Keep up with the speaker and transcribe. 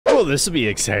Oh, this will be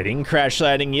exciting. Crash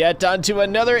landing yet onto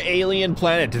another alien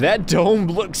planet. That dome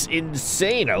looks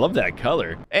insane. I love that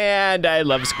color. And I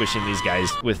love squishing these guys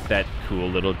with that cool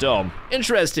little dome.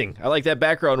 Interesting. I like that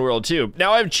background world too.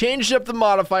 Now I've changed up the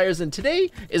modifiers, and today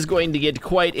is going to get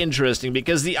quite interesting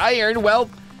because the iron, well,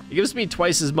 it gives me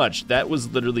twice as much. That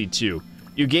was literally 2.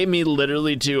 You gave me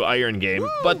literally 2 iron game,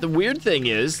 but the weird thing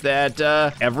is that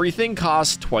everything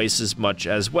costs twice as much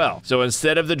as well. So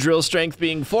instead of the drill strength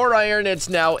being 4 iron, it's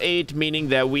now 8, meaning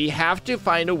that we have to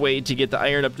find a way to get the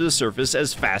iron up to the surface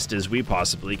as fast as we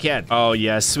possibly can. Oh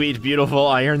yes, sweet, beautiful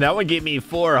iron. That one gave me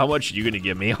 4. How much are you gonna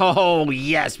give me? Oh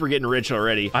yes, we're getting rich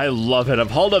already. I love it. I've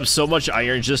hauled up so much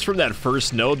iron just from that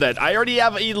first node that I already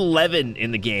have 11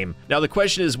 in the game. Now the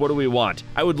question is, what do we want?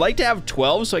 I would like to have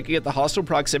 12 so I can get the hostile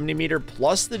proximity meter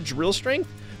plus the drill strength,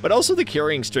 but also the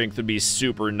carrying strength would be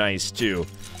super nice too.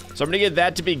 So I'm gonna get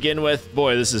that to begin with.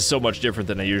 Boy, this is so much different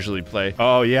than I usually play.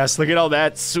 Oh yes, look at all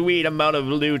that sweet amount of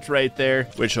loot right there,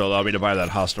 which will allow me to buy that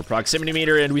hostile proximity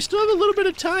meter, and we still have a little bit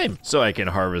of time. So I can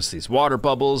harvest these water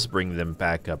bubbles, bring them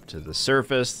back up to the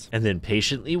surface, and then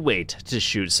patiently wait to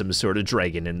shoot some sort of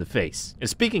dragon in the face. And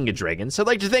speaking of dragons, I'd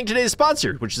like to thank today's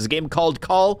sponsor, which is a game called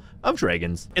Call of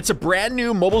Dragons. It's a brand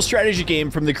new mobile strategy game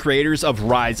from the creators of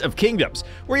Rise of Kingdoms,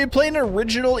 where you play an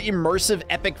original, immersive,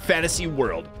 epic fantasy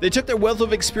world. They took their wealth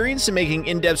of experience in making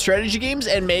in-depth strategy games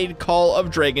and made Call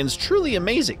of Dragons truly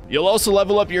amazing. You'll also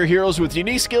level up your heroes with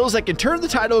unique skills that can turn the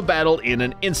tide of a battle in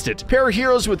an instant. Pair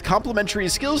heroes with complementary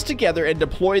skills together and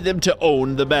deploy them to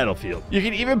own the battlefield. You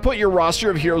can even put your roster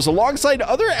of heroes alongside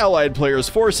other allied players'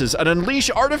 forces and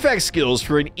unleash artifact skills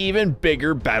for an even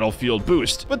bigger battlefield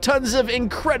boost, with tons of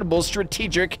incredible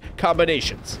strategic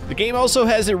combinations. The game also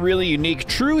has a really unique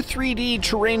true 3D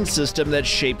terrain system that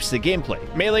shapes the gameplay.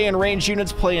 Melee and ranged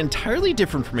units play entirely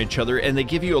different from each other, and they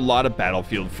give you a lot of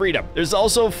battlefield freedom. There's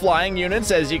also flying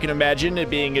units, as you can imagine it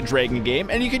being a dragon game,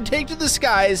 and you can take to the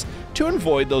skies to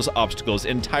avoid those obstacles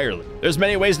entirely. There's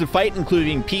many ways to fight,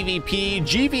 including PvP,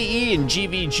 GvE, and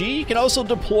GvG. You can also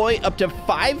deploy up to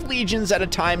 5 legions at a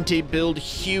time to build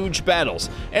huge battles,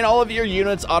 and all of your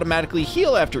units automatically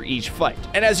heal after each fight.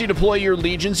 And as you deploy your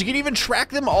legions, you can even track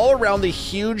them all around the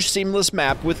huge seamless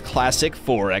map with classic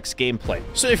 4X gameplay.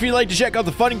 So if you'd like to check out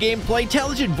the fun gameplay,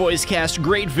 talented voice cast,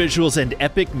 great visuals, and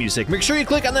epic music, make sure you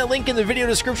click on that link in the video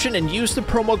description and use the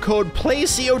promo code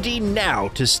PLAYCOD now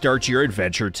to start your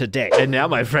adventure today. And now,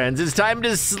 my friends, it's time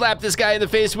to slap this guy in the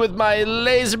face with my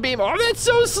laser beam. Oh, that's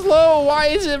so slow. Why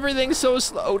is everything so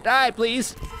slow? Die,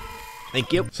 please.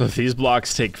 Thank you. So these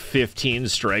blocks take 15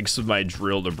 strikes with my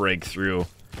drill to break through.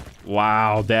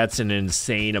 Wow, that's an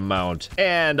insane amount.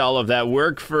 And all of that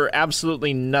work for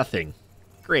absolutely nothing.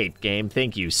 Great game,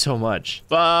 thank you so much.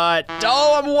 But,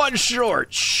 oh, I'm 1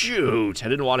 short. Shoot, I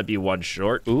didn't want to be 1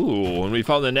 short. Ooh, and we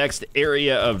found the next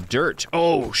area of dirt.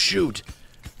 Oh, shoot.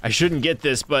 I shouldn't get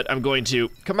this, but I'm going to.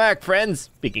 Come back,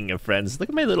 friends. Speaking of friends, look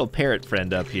at my little parrot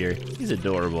friend up here. He's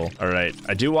adorable. All right,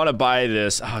 I do want to buy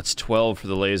this. Oh, it's 12 for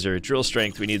the laser. Drill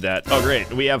strength, we need that. Oh,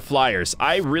 great, we have flyers.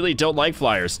 I really don't like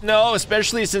flyers. No,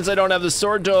 especially since I don't have the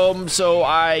sword dome, so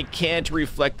I can't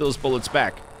reflect those bullets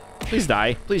back. Please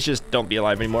die. Please just don't be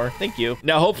alive anymore. Thank you.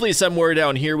 Now, hopefully somewhere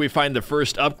down here we find the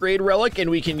first upgrade relic, and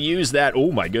we can use that.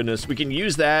 Oh my goodness. We can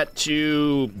use that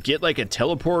to get like a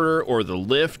teleporter or the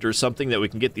lift or something that we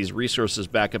can get these resources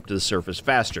back up to the surface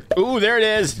faster. Ooh, there it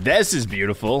is. This is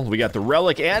beautiful. We got the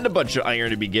relic and a bunch of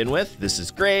iron to begin with. This is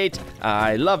great.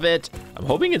 I love it. I'm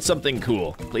hoping it's something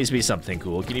cool. Please be something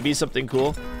cool. Can you be something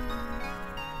cool?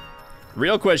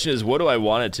 Real question is, what do I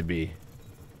want it to be?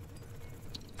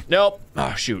 Nope.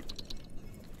 Oh, shoot.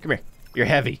 Come here. You're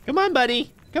heavy. Come on,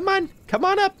 buddy. Come on. Come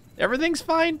on up. Everything's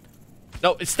fine.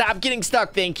 No, stop getting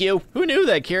stuck, thank you. Who knew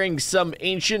that carrying some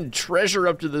ancient treasure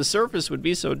up to the surface would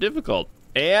be so difficult?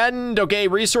 And, okay,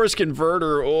 resource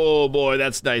converter. Oh, boy,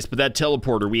 that's nice. But that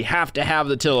teleporter, we have to have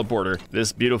the teleporter.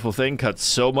 This beautiful thing cuts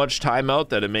so much time out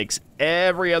that it makes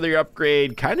every other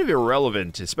upgrade kind of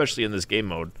irrelevant, especially in this game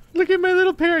mode. Look at my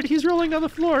little parrot. He's rolling on the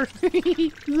floor.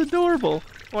 He's adorable.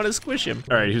 I want to squish him.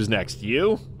 All right, who's next?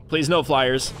 You? Please no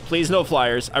flyers. Please no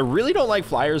flyers. I really don't like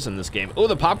flyers in this game. Oh,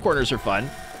 the popcorners are fun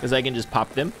because I can just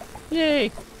pop them. Yay.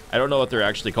 I don't know what they're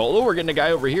actually called. Oh, we're getting a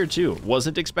guy over here too.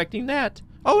 Wasn't expecting that.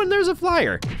 Oh, and there's a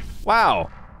flyer. Wow.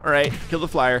 All right, kill the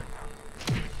flyer.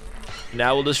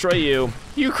 Now we'll destroy you.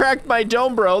 You cracked my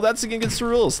dome, bro. That's against the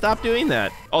rules. Stop doing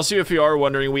that. Also, if you are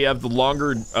wondering, we have the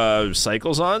longer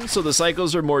cycles on, so the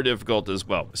cycles are more difficult as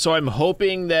well. So I'm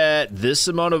hoping that this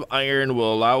amount of iron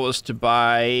will allow us to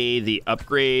buy the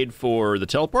upgrade for the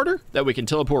teleporter, that we can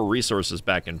teleport resources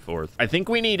back and forth. I think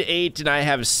we need 8, and I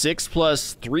have 6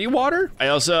 plus 3 water. I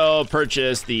also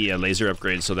purchased the laser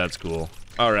upgrade, so that's cool.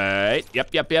 All right, yep,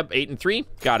 8 and 3,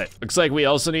 got it. Looks like we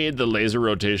also need the laser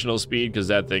rotational speed because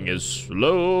that thing is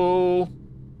slow,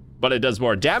 but it does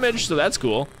more damage, so that's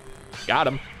cool. Got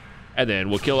him. And then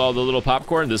we'll kill all the little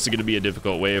popcorn. This is gonna be a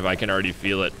difficult wave, I can already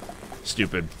feel it.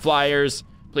 Stupid flyers,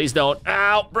 please don't.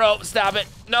 Ow, bro, stop it.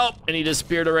 Nope, and he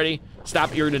disappeared already.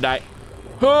 Stop, you're gonna die.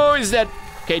 Who is that?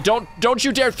 Okay, don't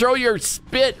you dare throw your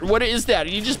spit. What is that? Are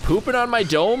you just pooping on my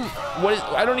dome? What is,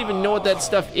 I don't even know what that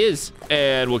stuff is.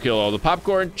 And we'll kill all the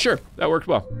popcorn. Sure, that worked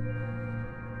well.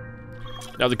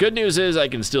 Now the good news is I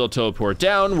can still teleport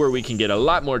down where we can get a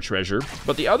lot more treasure.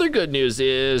 But the other good news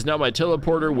is now my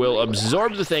teleporter will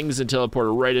absorb the things and teleport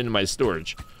right into my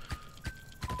storage.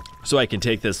 So I can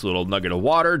take this little nugget of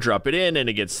water, drop it in, and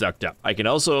it gets sucked up. I can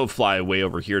also fly way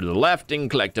over here to the left and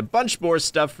collect a bunch more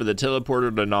stuff for the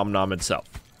teleporter to Nom Nom itself.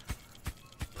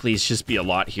 Please just be a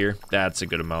lot here. That's a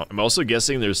good amount. I'm also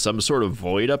guessing there's some sort of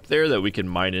void up there that we can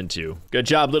mine into. Good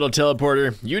job, little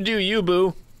teleporter. You do you,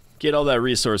 boo. Get all that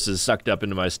resources sucked up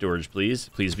into my storage, please.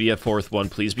 Please be a fourth one.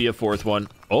 Please be a fourth one.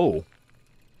 Oh.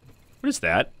 What is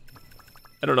that?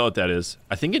 I don't know what that is.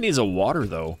 I think it needs a water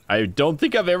though. I don't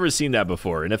think I've ever seen that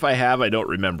before, and if I have, I don't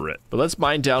remember it. But let's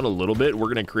mine down a little bit. We're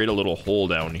gonna create a little hole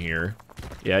down here.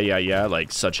 Yeah,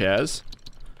 like such as.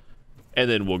 And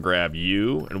then we'll grab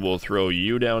you, and we'll throw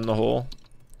you down the hole.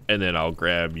 And then I'll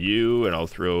grab you, and I'll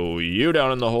throw you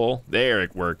down in the hole. There,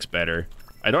 it works better.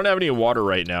 I don't have any water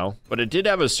right now, but it did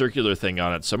have a circular thing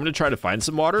on it, so I'm gonna try to find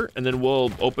some water, and then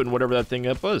we'll open whatever that thing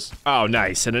up was. Oh,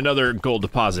 nice, and another gold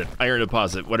deposit, iron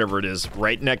deposit, whatever it is,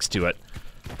 right next to it.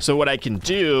 So what I can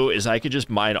do is I could just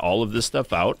mine all of this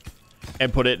stuff out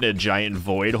and put it in a giant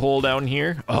void hole down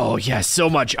here. Oh yeah, so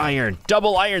much iron.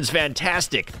 Double iron's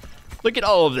fantastic. Look at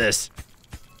all of this.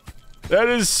 That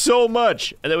is so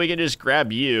much. And then we can just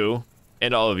grab you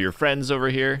and all of your friends over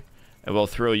here, and we'll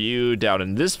throw you down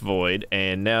in this void,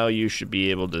 and now you should be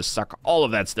able to suck all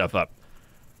of that stuff up.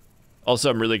 Also,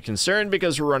 I'm really concerned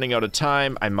because we're running out of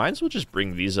time. I might as well just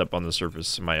bring these up on the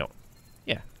surface of my own.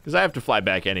 Yeah, because I have to fly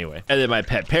back anyway. And then my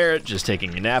pet parrot just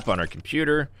taking a nap on our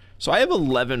computer. So I have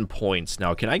 11 points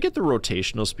now. Can I get the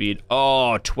rotational speed?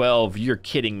 Oh, 12, you're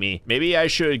kidding me. Maybe I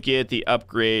should get the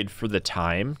upgrade for the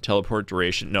time. Teleport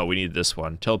duration, no, we need this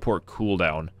one. Teleport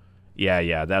cooldown.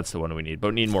 Yeah, that's the one we need, but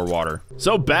we need more water.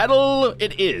 So battle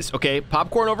it is. Okay,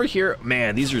 popcorn over here.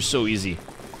 Man, these are so easy.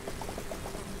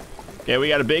 Okay, we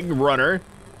got a big runner.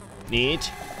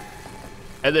 Neat.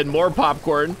 And then more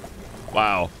popcorn.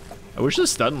 Wow. I wish I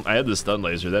had the stun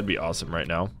laser. That'd be awesome right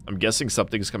now. I'm guessing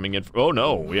something's coming in. Oh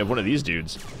no, we have one of these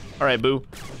dudes. All right, boo.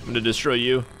 I'm gonna destroy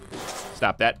you.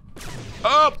 Stop that.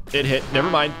 Oh, it hit. Never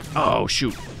mind. Oh,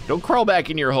 shoot. Don't crawl back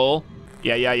in your hole.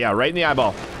 Yeah, right in the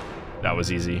eyeball. That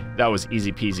was easy. That was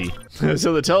easy peasy.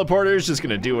 So the teleporter is just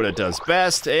gonna do what it does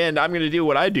best, and I'm gonna do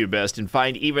what I do best and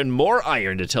find even more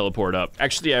iron to teleport up.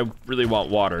 Actually, I really want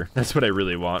water. That's what I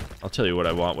really want. I'll tell you what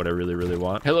I want, what I really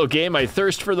want. Hello game, I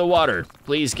thirst for the water.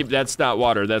 Please give, that's not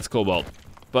water, that's cobalt.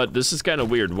 But this is kind of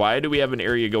weird. Why do we have an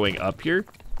area going up here?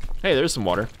 Hey, there's some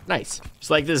water. Nice. It's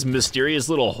like this mysterious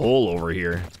little hole over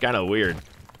here. It's kind of weird.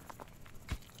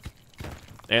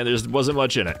 And there wasn't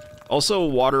much in it. Also,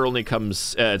 water only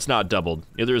comes, it's not doubled.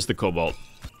 Neither is the cobalt.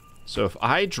 So if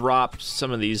I drop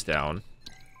some of these down,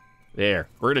 there.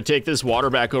 We're gonna take this water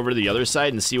back over to the other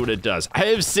side and see what it does. I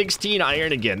have 16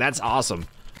 iron again, that's awesome.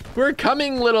 We're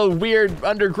coming, little weird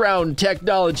underground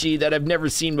technology that I've never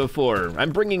seen before.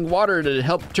 I'm bringing water to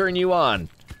help turn you on.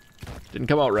 Didn't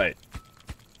come out right.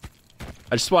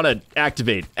 I just wanna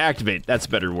activate, that's a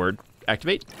better word.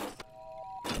 Activate.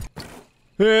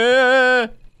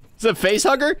 It's a face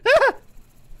hugger?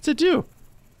 What's it do?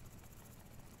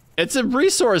 It's a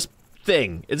resource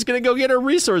thing. It's gonna go get our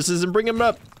resources and bring them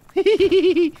up.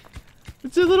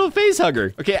 It's a little face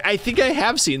hugger. Okay, I think I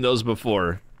have seen those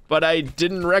before, but I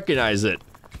didn't recognize it.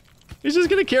 He's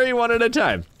just gonna carry one at a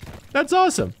time. That's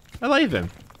awesome. I like him.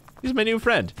 He's my new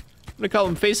friend. I'm gonna call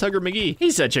him Facehugger McGee.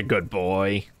 He's such a good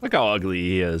boy. Look how ugly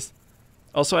he is.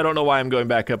 Also, I don't know why I'm going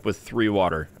back up with 3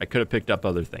 water. I could have picked up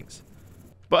other things.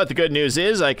 But the good news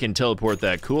is I can teleport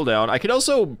that cooldown. I could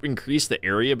also increase the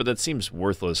area, but that seems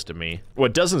worthless to me.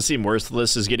 What doesn't seem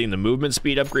worthless is getting the movement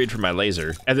speed upgrade for my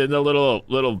laser. And then the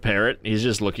little parrot, he's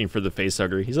just looking for the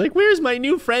facehugger. He's like, where's my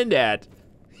new friend at?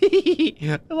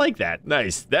 I like that.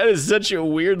 Nice. That is such a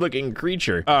weird looking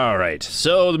creature. All right,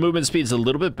 so the movement speed's a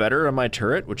little bit better on my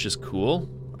turret, which is cool.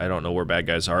 I don't know where bad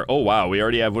guys are. Oh wow, we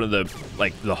already have one of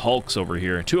the Hulks over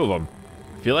here. 2 of them.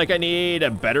 I feel like I need a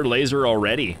better laser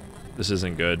already. This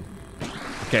isn't good.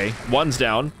 Okay, 1's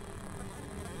down.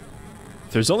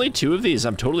 If there's only 2 of these,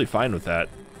 I'm totally fine with that.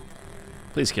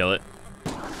 Please kill it.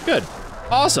 Good.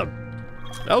 Awesome.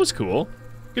 That was cool.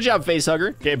 Good job,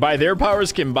 Facehugger. Okay, by their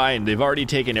powers combined, they've already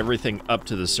taken everything up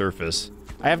to the surface.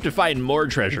 I have to find more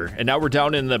treasure, and now we're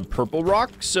down in the purple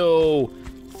rock, so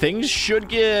things should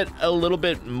get a little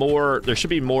bit more. There should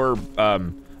be more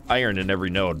iron in every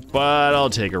node, but I'll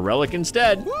take a relic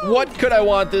instead. What could I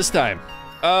want this time?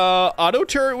 Auto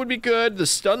turret would be good. The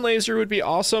stun laser would be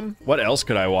awesome. What else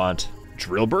could I want?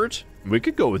 Drillbert? We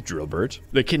could go with Drillbert.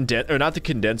 Not the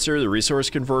condenser, the resource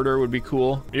converter would be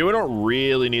cool. We don't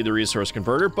really need the resource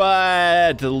converter,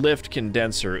 but the lift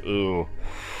condenser, ooh.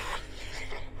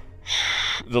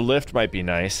 The lift might be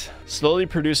nice. Slowly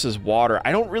produces water.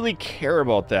 I don't really care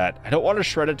about that. I don't want to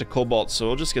shred it to cobalt, so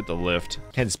we'll just get the lift.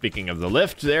 And speaking of the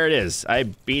lift, there it is. I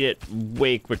beat it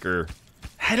way quicker.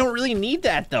 I don't really need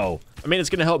that though. I mean,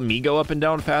 it's gonna help me go up and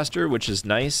down faster, which is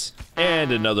nice.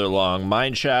 And another long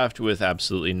mine shaft with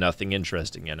absolutely nothing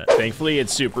interesting in it. Thankfully,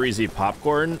 it's super easy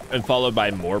popcorn and followed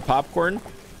by more popcorn.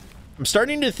 I'm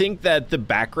starting to think that the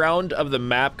background of the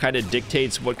map kind of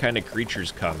dictates what kind of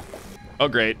creatures come. Oh,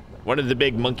 great. One of the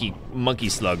big monkey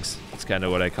slugs. That's kind of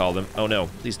what I call them. Oh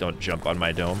no, please don't jump on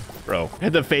my dome. Bro,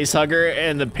 the facehugger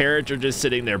and the parrot are just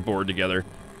sitting there bored together.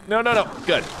 No, no, no,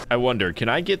 good. I wonder, can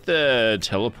I get the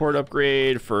teleport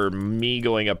upgrade for me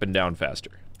going up and down faster?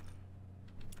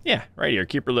 Yeah, right here,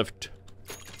 keeper lift.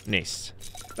 Nice.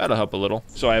 That'll help a little.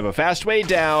 So I have a fast way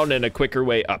down and a quicker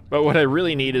way up. But what I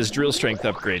really need is drill strength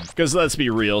upgrade. Because let's be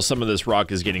real, some of this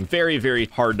rock is getting very, very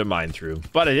hard to mine through.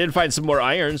 But I did find some more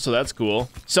iron, so that's cool.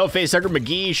 So Facehugger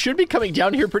McGee should be coming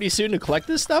down here pretty soon to collect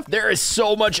this stuff. There is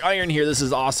so much iron here, this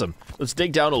is awesome. Let's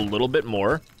dig down a little bit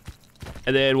more.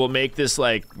 And then we'll make this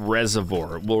like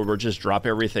reservoir. We'll just drop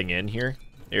everything in here.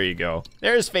 There you go.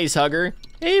 There's Facehugger.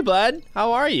 Hey, bud,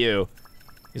 how are you?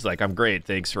 He's like, I'm great,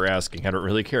 thanks for asking. I don't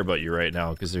really care about you right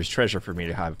now because there's treasure for me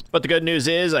to have. But the good news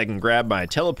is I can grab my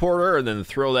teleporter and then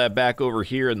throw that back over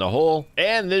here in the hole.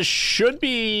 And this should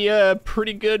be a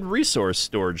pretty good resource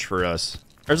storage for us.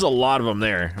 There's a lot of them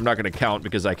there. I'm not gonna count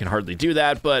because I can hardly do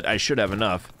that, but I should have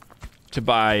enough to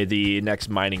buy the next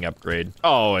mining upgrade.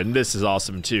 Oh, and this is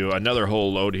awesome too. Another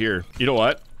whole load here. You know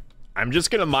what? I'm just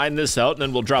gonna mine this out and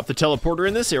then we'll drop the teleporter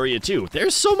in this area too.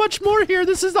 There's so much more here,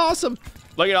 this is awesome.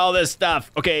 Look at all this stuff.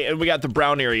 Okay, and we got the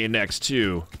brown area next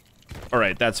too. All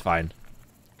right, that's fine.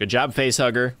 Good job,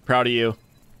 Facehugger, proud of you.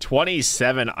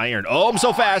 27 iron, oh, I'm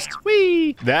so fast,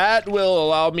 whee! That will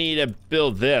allow me to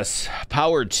build this,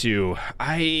 power 2.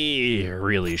 I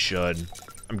really should.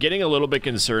 I'm getting a little bit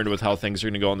concerned with how things are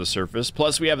gonna go on the surface.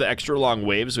 Plus we have the extra long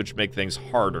waves, which make things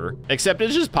harder. Except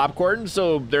it's just popcorn,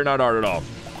 so they're not hard at all.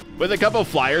 With a couple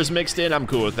flyers mixed in, I'm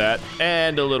cool with that.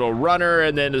 And a little runner,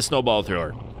 and then a snowball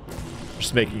thrower.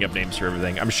 Just making up names for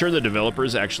everything. I'm sure the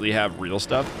developers actually have real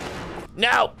stuff.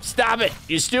 No, stop it,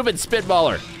 you stupid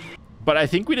spitballer. But I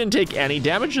think we didn't take any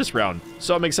damage this round,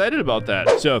 so I'm excited about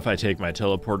that. So if I take my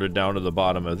teleporter down to the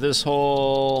bottom of this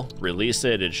hole, release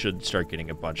it, it should start getting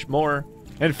a bunch more.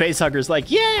 And Facehugger's like,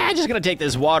 yeah, I'm just gonna take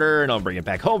this water and I'll bring it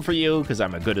back home for you because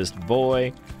I'm a goodest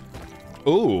boy.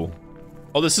 Ooh.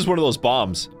 Oh, this is one of those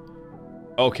bombs.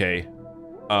 Okay.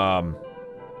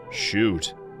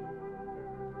 Shoot.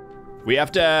 We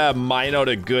have to mine out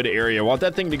a good area. I want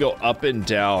that thing to go up and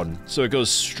down so it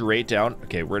goes straight down.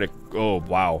 Okay, we're gonna, oh,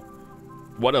 wow.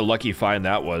 What a lucky find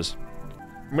that was.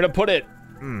 I'm gonna put it,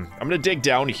 I'm gonna dig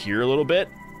down here a little bit.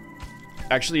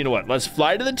 Actually, you know what? Let's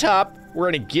fly to the top. We're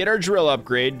gonna get our drill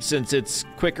upgrade since it's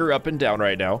quicker up and down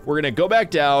right now. We're gonna go back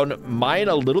down, mine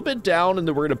a little bit down, and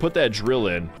then we're gonna put that drill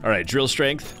in. All right, drill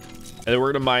strength. And then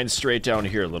we're gonna mine straight down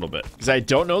here a little bit. Because I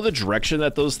don't know the direction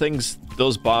that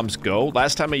those bombs go.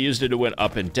 Last time I used it, it went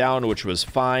up and down, which was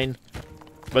fine.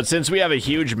 But since we have a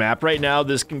huge map right now,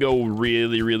 this can go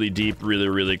really, really deep, really,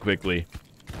 really quickly.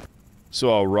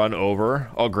 So I'll run over,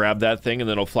 I'll grab that thing, and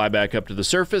then I'll fly back up to the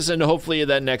surface, and hopefully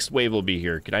that next wave will be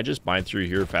here. Can I just mine through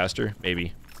here faster?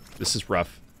 Maybe. This is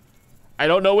rough. I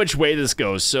don't know which way this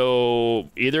goes, so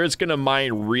either it's gonna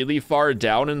mine really far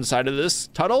down inside of this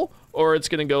tunnel, or it's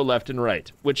gonna go left and right,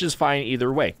 which is fine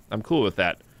either way. I'm cool with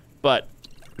that. But,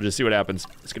 we'll just see what happens.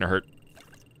 It's gonna hurt.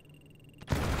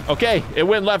 Okay, it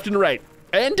went left and right,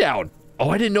 and down. Oh,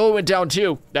 I didn't know it went down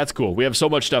too. That's cool. We have so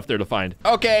much stuff there to find.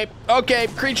 Okay, okay,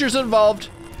 creatures involved.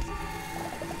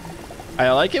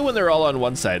 I like it when they're all on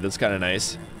one side. That's kind of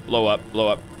nice. Blow up, blow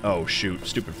up. Oh, shoot,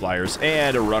 stupid flyers.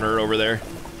 And a runner over there.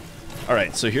 All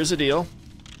right, so here's the deal.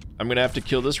 I'm gonna have to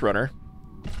kill this runner.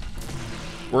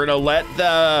 We're gonna let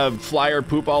the flyer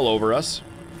poop all over us.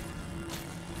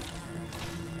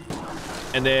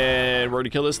 And then we're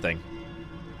gonna kill this thing.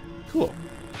 Cool.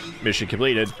 Mission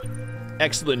completed.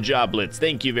 Excellent job, Blitz.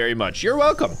 Thank you very much. You're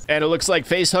welcome. And it looks like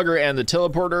Facehugger and the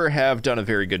teleporter have done a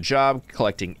very good job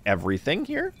collecting everything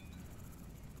here.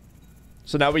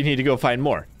 So now we need to go find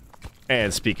more.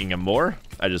 And speaking of more,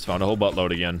 I just found a whole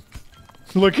buttload again.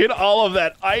 Look at all of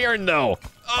that iron though.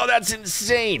 Oh, that's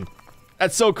insane.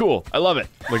 That's so cool. I love it.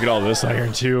 Look at all this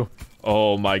iron too.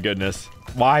 Oh my goodness.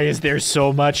 Why is there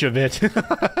so much of it?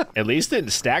 At least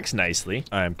it stacks nicely.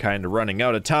 I'm kind of running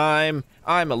out of time.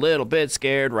 I'm a little bit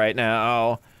scared right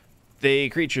now. The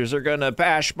creatures are gonna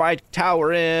bash my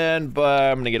tower in, but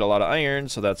I'm gonna get a lot of iron,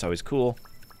 so that's always cool.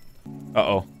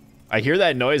 Uh-oh. I hear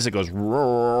that noise that goes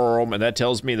roar, and that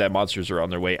tells me that monsters are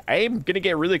on their way. I'm gonna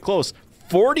get really close.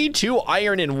 42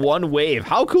 iron in one wave.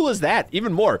 How cool is that?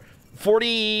 Even more.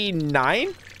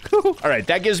 49? All right,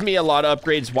 that gives me a lot of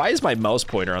upgrades. Why is my mouse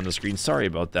pointer on the screen? Sorry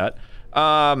about that.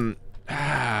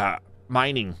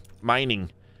 Mining.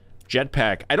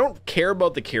 Jetpack. I don't care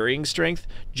about the carrying strength.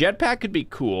 Jetpack could be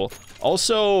cool.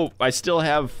 Also, I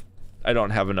don't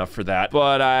have enough for that,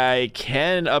 but I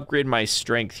can upgrade my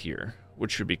strength here,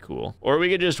 which would be cool. Or we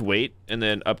could just wait and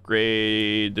then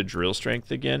upgrade the drill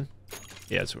strength again.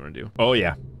 Yeah, that's what I'm gonna do. Oh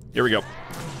yeah, here we go.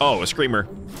 Oh, a screamer.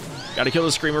 Gotta kill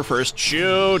the screamer first.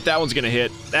 Shoot, that one's gonna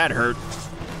hit. That hurt.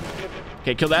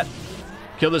 Okay, kill that.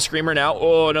 Kill the screamer now.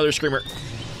 Oh, another screamer.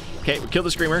 Okay, kill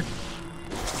the screamer.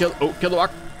 Kill the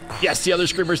walk. Yes, the other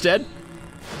screamer's dead.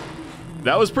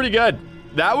 That was pretty good.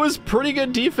 That was pretty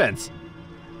good defense.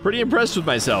 Pretty impressed with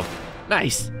myself.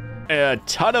 Nice. A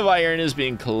ton of iron is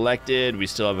being collected. We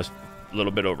still have a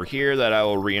little bit over here that I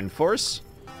will reinforce.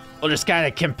 We'll just kind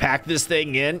of compact this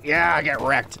thing in. Yeah, I get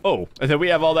wrecked. Oh, and then we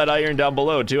have all that iron down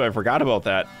below too. I forgot about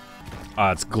that.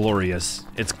 It's glorious.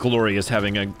 It's glorious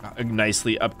having a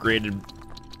nicely upgraded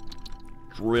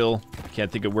drill. Can't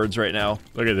think of words right now.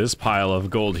 Look at this pile of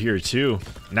gold here too.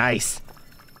 Nice.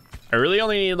 I really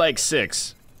only need like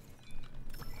 6.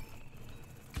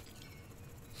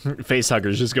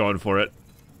 Facehugger's just going for it.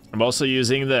 I'm also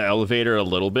using the elevator a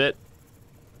little bit,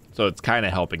 so it's kind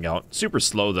of helping out. Super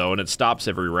slow though, and it stops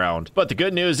every round. But the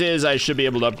good news is I should be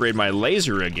able to upgrade my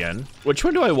laser again. Which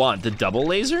one do I want? The double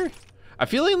laser? I'm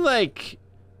feeling like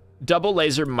double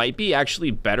laser might be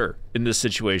actually better in this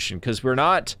situation, because we're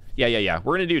not... Yeah.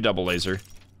 We're gonna do double laser.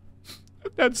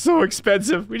 That's so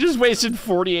expensive. We just wasted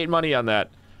 48 money on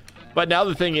that. But now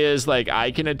the thing is, like,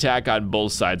 I can attack on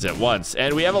both sides at once.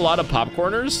 And we have a lot of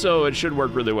popcorners, so it should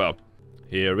work really well.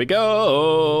 Here we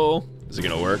go. Is it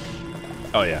gonna work?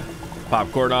 Oh yeah.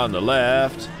 Popcorn on the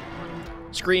left.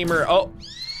 Screamer. Oh,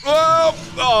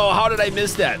 how did I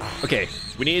miss that? Okay,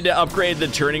 we need to upgrade the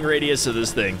turning radius of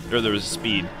this thing, or the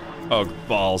speed. Oh,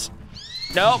 balls.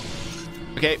 Nope.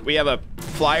 Okay, we have a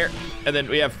flyer, and then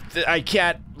we have, I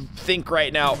can't think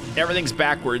right now. Everything's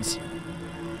backwards.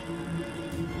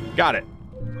 Got it.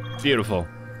 Beautiful.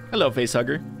 Hello,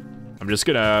 facehugger. I'm just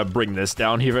gonna bring this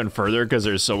down even further because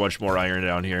there's so much more iron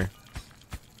down here.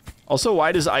 Also,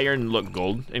 why does iron look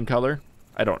gold in color?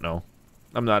 I don't know.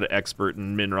 I'm not an expert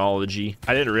in mineralogy.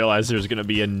 I didn't realize there's gonna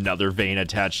be another vein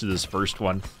attached to this first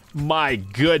one. My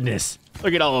goodness.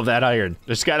 Look at all of that iron.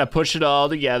 Just gotta push it all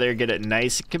together, get it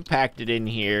nice and compacted in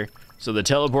here so the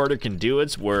teleporter can do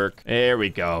its work. There we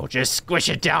go. Just squish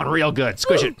it down real good.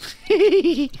 Squish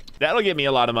it. That'll get me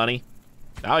a lot of money.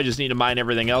 Now I just need to mine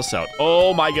everything else out.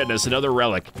 Oh my goodness, another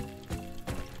relic.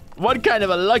 What kind of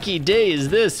a lucky day is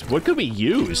this? What could we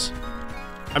use?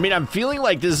 I mean, I'm feeling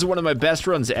like this is one of my best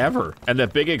runs ever. And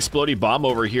that big explodey bomb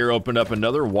over here opened up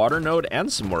another water node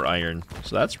and some more iron.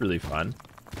 So that's really fun.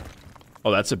 Oh,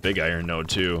 that's a big iron node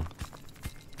too.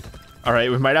 All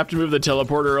right, we might have to move the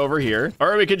teleporter over here.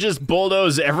 Or we could just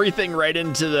bulldoze everything right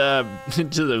into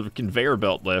the conveyor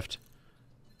belt lift.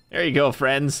 There you go,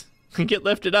 friends. Get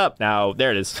lifted up. Now,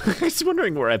 there it is. I was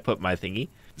wondering where I put my thingy.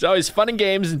 It's always fun and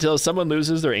games until someone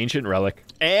loses their ancient relic.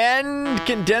 And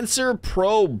condenser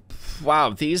probe.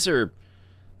 Wow, these are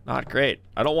not great.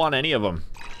 I don't want any of them.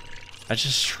 I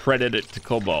just shredded it to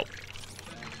cobalt.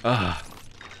 Ugh,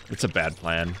 it's a bad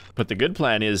plan. But the good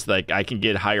plan is, like, I can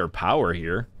get higher power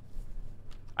here.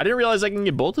 I didn't realize I can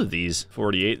get both of these.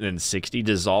 48 and then 60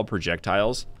 dissolve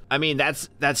projectiles. I mean,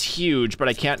 that's huge, but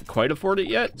I can't quite afford it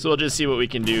yet. So we'll just see what we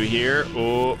can do here.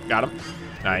 Oh, got him.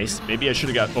 Nice. Maybe I should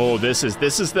have got, oh, this is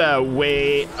the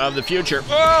way of the future.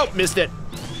 Oh, missed it.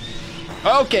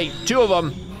 Okay, 2 of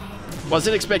them.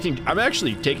 Wasn't expecting, I'm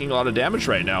actually taking a lot of damage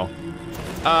right now.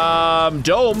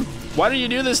 Dome, why did you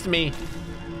do this to me?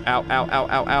 Ow, ow, ow,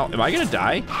 ow, ow. Am I gonna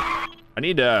die? I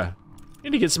need to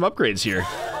get some upgrades here.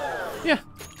 Yeah,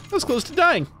 I was close to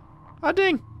dying. Ah,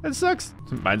 dang, that sucks.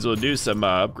 Might as well do some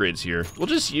upgrades here. We'll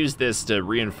just use this to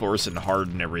reinforce and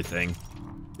harden everything.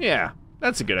 Yeah,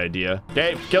 that's a good idea.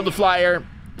 Okay, kill the flyer.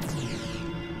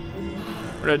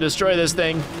 We're gonna destroy this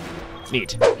thing.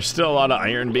 Neat. There's still a lot of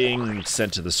iron being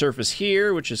sent to the surface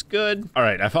here, which is good. All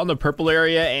right, I found the purple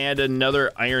area and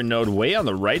another iron node way on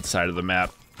the right side of the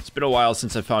map. It's been a while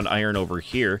since I found iron over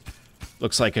here.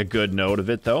 Looks like a good node of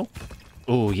it, though.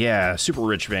 Oh, yeah, super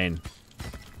rich vein.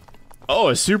 Oh,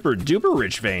 a super duper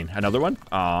rich vein. Another one?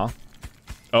 Aw.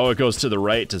 Oh, it goes to the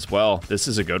right as well. This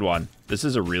is a good one. This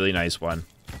is a really nice one.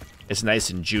 It's nice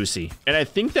and juicy. And I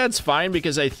think that's fine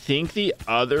because I think the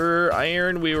other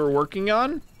iron we were working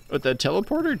on with the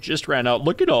teleporter just ran out.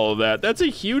 Look at all of that. That's a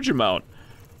huge amount.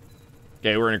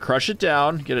 Okay, we're gonna crush it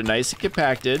down, get it nice and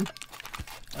compacted.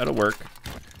 That'll work.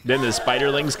 Then the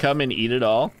spiderlings come and eat it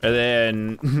all. And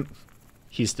then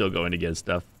he's still going to get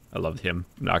stuff. I love him.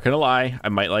 Not gonna lie, I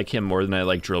might like him more than I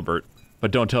like Drillbert.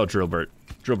 But don't tell Drillbert.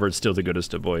 Drillbert's still the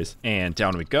goodest of boys. And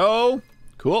down we go.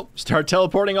 Cool. Start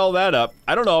teleporting all that up.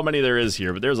 I don't know how many there is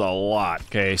here, but there's a lot.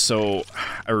 Okay, so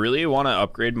I really want to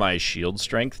upgrade my shield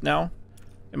strength now.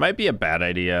 It might be a bad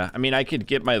idea. I mean, I could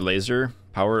get my laser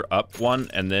power up one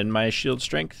and then my shield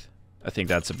strength. I think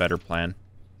that's a better plan.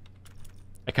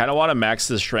 I kind of want to max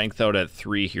the strength out at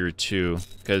 3 here too,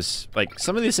 because like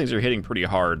some of these things are hitting pretty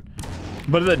hard.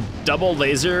 But the double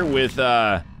laser with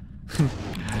a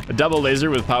double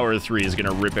laser with power 3 is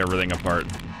gonna rip everything apart.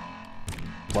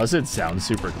 Plus it sounds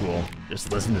super cool.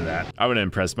 Just listen to that. I'm gonna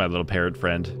impress my little parrot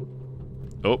friend.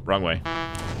 Oh, wrong way.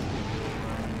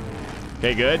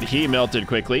 Okay, good. He melted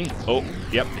quickly. Oh,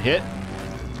 yep, hit.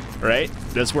 All right,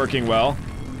 that's working well.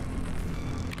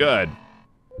 Good.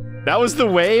 That was the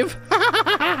wave.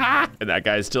 And that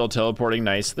guy's still teleporting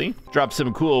nicely. Drop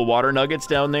some cool water nuggets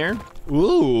down there.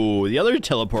 Ooh, the other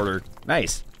teleporter.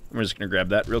 Nice. I'm just gonna grab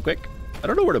that real quick. I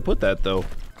don't know where to put that though.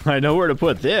 I know where to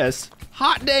put this.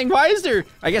 Hot dang, why is there?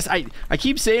 I guess I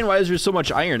keep saying why is there so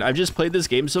much iron? I've just played this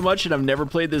game so much and I've never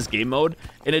played this game mode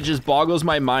and it just boggles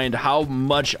my mind how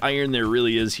much iron there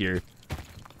really is here.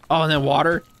 Oh, and then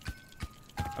water.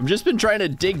 I've just been trying to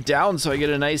dig down so I get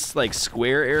a nice like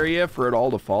square area for it all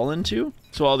to fall into.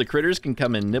 So all the critters can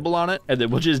come and nibble on it, and then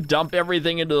we'll just dump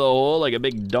everything into the hole like a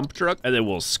big dump truck, and then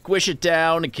we'll squish it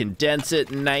down and condense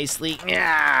it nicely.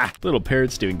 Yeah. Little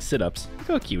parrot's doing sit-ups. Look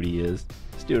how cute he is.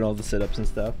 He's doing all the sit-ups and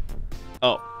stuff.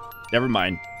 Oh, never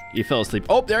mind. He fell asleep.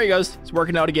 Oh, there he goes. He's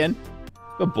working out again.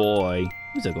 Good boy.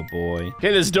 He's a good boy.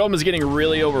 Okay, this dome is getting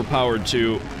really overpowered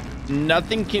too.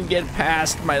 Nothing can get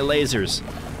past my lasers,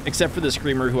 except for the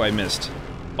screamer who I missed.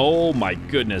 Oh my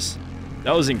goodness.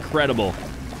 That was incredible.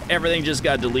 Everything just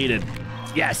got deleted.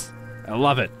 Yes, I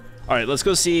love it. All right, let's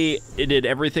go see. It did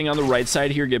everything on the right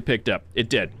side here get picked up. It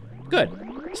did. Good.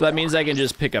 So that means I can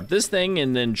just pick up this thing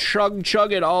and then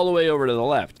chug it all the way over to the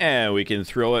left. And we can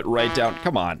throw it right down.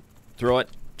 Come on. Throw it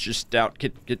just down,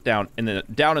 get down, and then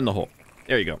down in the hole.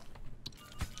 There you go.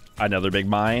 Another big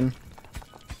mine.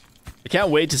 I can't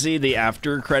wait to see the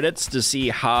after credits to see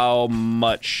how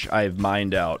much I've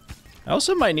mined out. I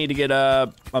also might need to get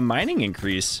a mining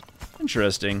increase.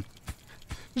 Interesting.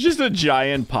 It's just a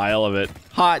giant pile of it.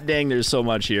 Hot dang, there's so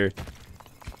much here.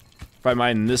 If I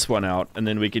mine this one out, and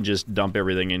then we can just dump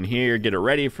everything in here, get it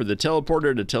ready for the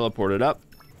teleporter to teleport it up.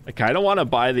 I kind of want to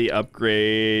buy the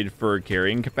upgrade for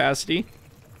carrying capacity,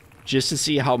 just to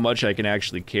see how much I can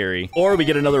actually carry. Or we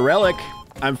get another relic.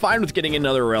 I'm fine with getting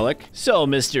another relic. So,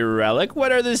 Mr. Relic,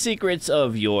 what are the secrets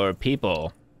of your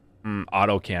people?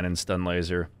 Autocannon stun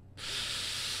laser.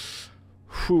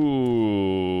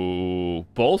 Whew.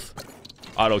 Both?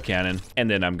 Autocannon. And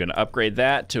then I'm gonna upgrade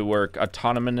that to work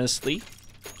autonomously.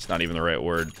 It's not even the right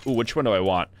word. Ooh, which one do I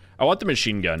want? I want the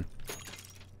machine gun.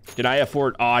 Can I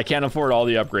afford? Oh, I can't afford all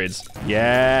the upgrades.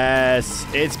 Yes,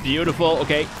 it's beautiful.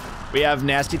 Okay, we have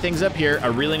nasty things up here. I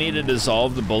really need to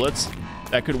dissolve the bullets.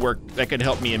 That could work. That could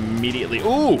help me immediately.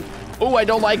 Ooh, ooh, I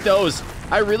don't like those.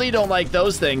 I really don't like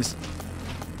those things.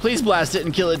 Please blast it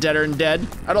and kill it deader than dead.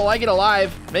 I don't like it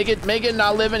alive. Make it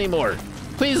not live anymore.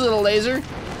 Please, little laser.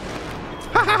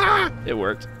 Ha ha ha! It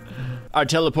worked. Our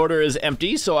teleporter is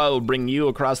empty, so I will bring you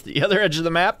across the other edge of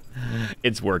the map.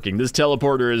 It's working. This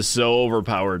teleporter is so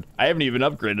overpowered. I haven't even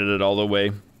upgraded it all the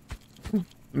way.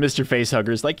 Mr.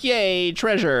 Facehugger's like, yay,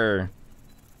 treasure.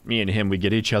 Me and him, we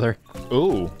get each other.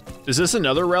 Ooh, is this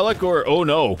another relic or, oh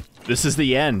no, this is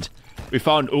the end. We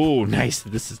found, ooh, nice,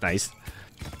 this is nice.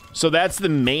 So that's the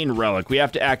main relic. We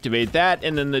have to activate that,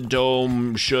 and then the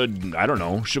dome should, I don't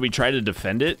know, should we try to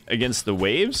defend it against the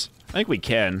waves? I think we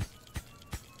can.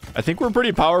 I think we're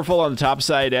pretty powerful on the top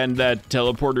side, and that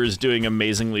teleporter is doing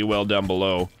amazingly well down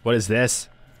below. What is this?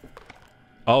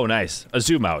 Oh, nice. A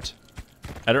zoom out.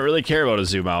 I don't really care about a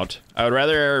zoom out. I would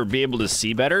rather be able to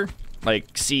see better,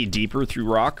 like see deeper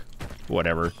through rock.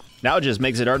 Whatever. Now it just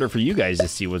makes it harder for you guys to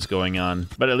see what's going on.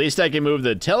 But at least I can move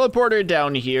the teleporter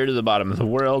down here to the bottom of the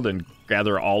world and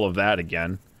gather all of that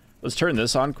again. Let's turn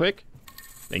this on quick.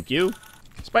 Thank you.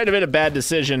 This might have been a bad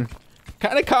decision.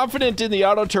 Kind of confident in the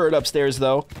auto turret upstairs,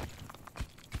 though.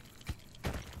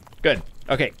 Good.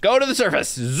 Okay, go to the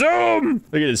surface. Zoom!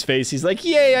 Look at his face. He's like,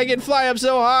 yay, I can fly up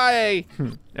so high.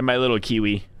 And my little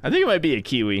kiwi. I think it might be a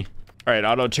kiwi. All right,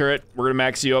 auto turret. We're gonna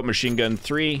max you out, machine gun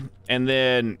 3. And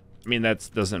then, I mean, that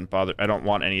doesn't bother. I don't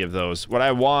want any of those. What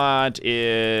I want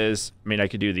is, I mean, I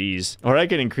could do these. Or I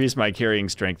can increase my carrying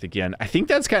strength again. I think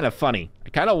that's kind of funny. I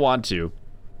kind of want to.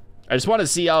 I just want to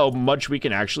see how much we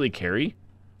can actually carry.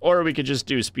 Or we could just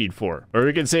do speed 4. Or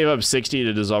we can save up 60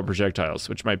 to dissolve projectiles,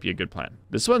 which might be a good plan.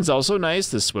 This one's also nice,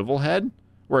 the swivel head,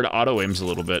 where it auto aims a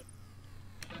little bit.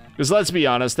 Because let's be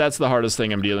honest, that's the hardest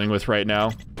thing I'm dealing with right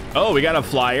now. Oh, we got a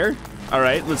flyer. All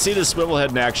right, let's see the swivel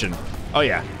head in action. Oh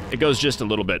yeah, it goes just a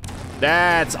little bit.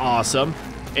 That's awesome.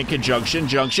 In conjunction,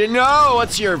 junction. No,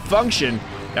 what's your function?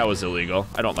 That was illegal.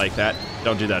 I don't like that.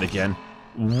 Don't do that again.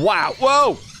 Wow,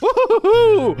 whoa,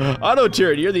 woohoo! Auto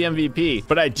turret, you're the MVP.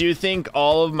 But I do think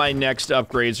all of my next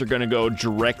upgrades are gonna go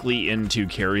directly into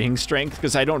carrying strength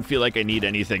because I don't feel like I need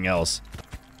anything else.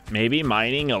 Maybe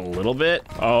mining a little bit.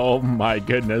 Oh my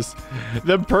goodness.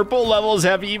 The purple levels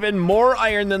have even more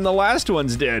iron than the last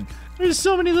ones did. There's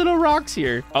so many little rocks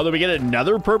here. Although we get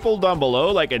another purple down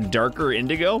below, like a darker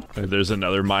indigo. There's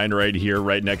another mine right here,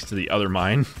 right next to the other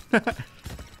mine.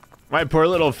 My poor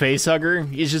little face hugger,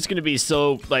 he's just gonna be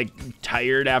so, like,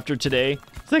 tired after today.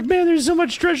 It's like, man, there's so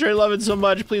much treasure, I love it so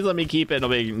much, please let me keep it. I'll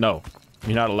be, no,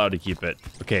 you're not allowed to keep it.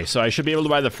 Okay, so I should be able to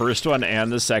buy the first one and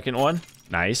the second one.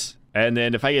 Nice. And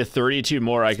then if I get 32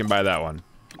 more, I can buy that one.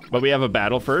 But we have a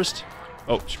battle first.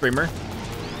 Oh, Screamer.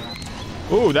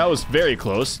 Ooh, that was very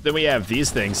close. Then we have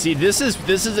these things. See, this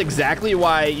is exactly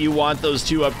why you want those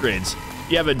 2 upgrades.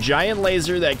 You have a giant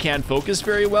laser that can't focus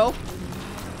very well,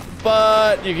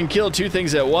 but you can kill 2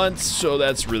 things at once, so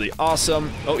that's really awesome.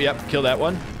 Oh, yep, kill that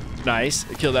one. Nice,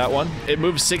 kill that one. It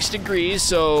moves 6 degrees,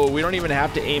 so we don't even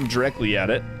have to aim directly at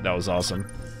it. That was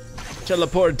awesome.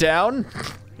 Teleport down.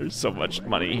 There's so much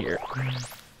money here.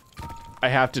 I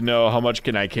have to know how much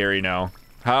can I carry now.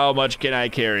 How much can I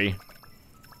carry?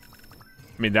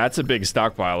 I mean, that's a big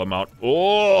stockpile amount.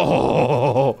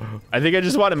 Oh, I think I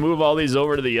just want to move all these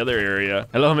over to the other area.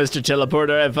 Hello, Mr.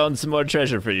 Teleporter, I found some more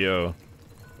treasure for you.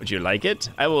 Would you like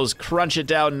it? I will crunch it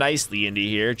down nicely into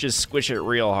here. Just squish it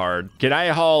real hard. Can I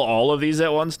haul all of these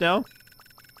at once now?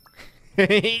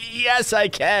 Yes, I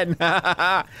can.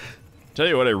 Tell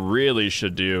you what I really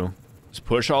should do is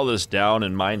push all this down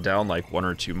and mine down like 1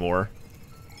 or 2 more.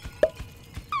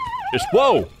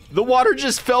 Whoa, the water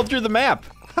just fell through the map.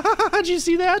 Did you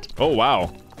see that? Oh,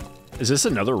 wow. Is this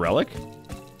another relic?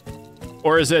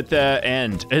 Or is it the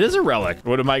end? It is a relic.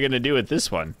 What am I gonna do with this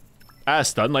one? Ah,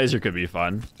 stun laser could be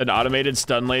fun. An automated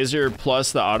stun laser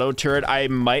plus the auto turret. I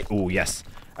might, oh yes.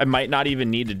 I might not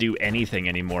even need to do anything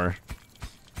anymore.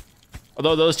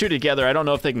 Although those 2 together, I don't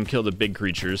know if they can kill the big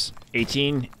creatures.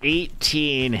 18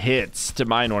 hits to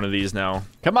mine one of these now.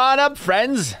 Come on up,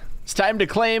 friends. It's time to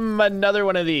claim another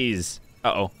one of these.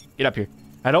 Uh-oh, get up here.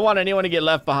 I don't want anyone to get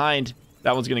left behind.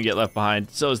 That one's gonna get left behind.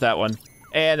 So is that one.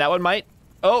 And that one might.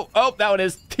 Oh, that one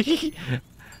is.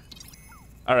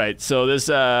 All right, so this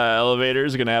elevator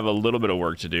is gonna have a little bit of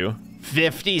work to do.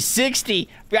 50, 60,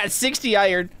 we got 60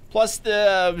 iron, plus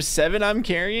the 7 I'm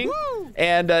carrying. Woo!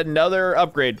 And another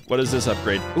upgrade. What is this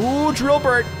upgrade? Ooh,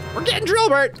 Drillbert, we're getting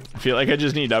Drillbert. I feel like I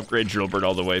just need to upgrade Drillbert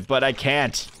all the way, but I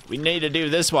can't. We need to do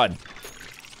this one.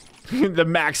 The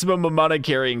maximum amount of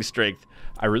carrying strength.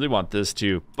 I really want this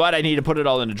too, but I need to put it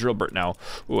all into Drillbert now.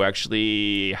 Ooh,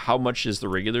 actually, how much is the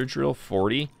regular drill?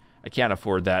 40? I can't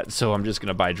afford that, so I'm just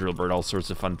gonna buy Drillbert, all sorts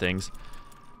of fun things.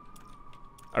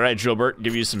 All right, Drillbert,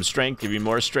 give you some strength, give you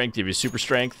more strength, give you super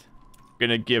strength.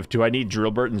 Gonna give, do I need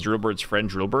Drillbert and Drillbert's friend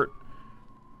Drillbert?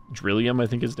 Drillium, I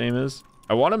think his name is.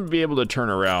 I want him to be able to turn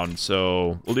around,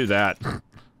 so we'll do that.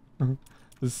 This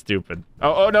is stupid.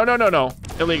 Oh, no,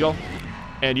 illegal.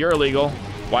 And you're illegal.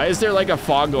 Why is there like a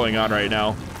fog going on right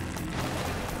now?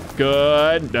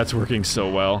 Good, that's working so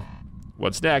well.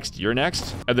 What's next? You're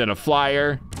next. And then a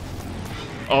flyer.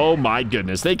 Oh my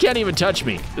goodness, they can't even touch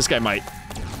me. This guy might.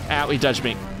 Ow, he touched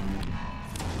me.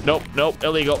 Nope,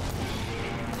 illegal.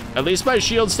 At least my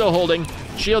shield's still holding.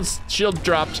 Shield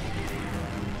dropped.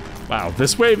 Wow,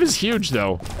 this wave is huge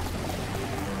though.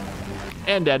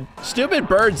 And dead. Stupid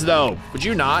birds though, would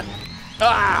you not?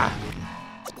 Ah!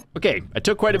 Okay, I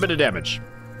took quite a bit of damage.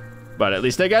 But at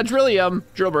least I got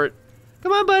Drillbert.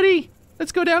 Come on, buddy.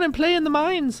 Let's go down and play in the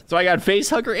mines. So I got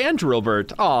Facehugger and Drillbert.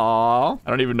 Aww. I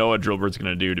don't even know what Drillbert's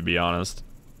gonna do, to be honest.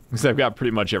 Because I've got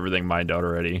pretty much everything mined out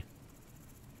already.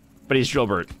 But he's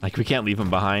Drillbert. Like, we can't leave him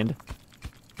behind.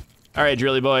 All right,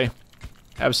 Drilly boy.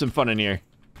 Have some fun in here.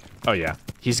 Oh, yeah.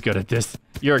 He's good at this.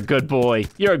 You're a good boy.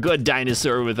 You're a good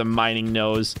dinosaur with a mining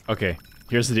nose. Okay,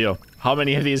 here's the deal. How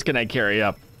many of these can I carry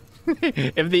up?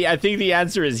 I think the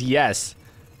answer is yes.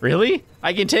 Really?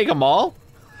 I can take them all?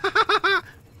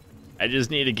 I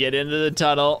just need to get into the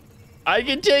tunnel. I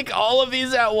can take all of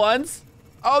these at once?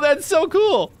 Oh, that's so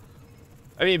cool.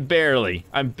 I mean, barely.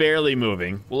 I'm barely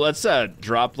moving. Well, let's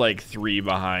drop like 3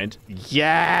 behind.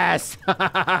 Yes!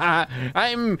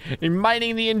 I'm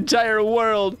mining the entire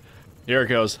world. Here it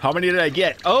goes. How many did I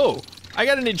get? Oh, I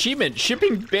got an achievement.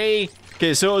 Shipping Bay.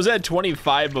 Okay, so it was at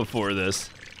 25 before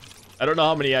this. I don't know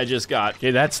how many I just got.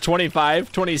 Okay, that's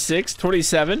 25, 26,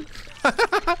 27.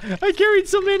 I carried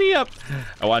so many up.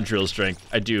 I want drill strength.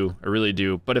 I do. I really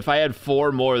do. But if I had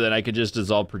 4 more, then I could just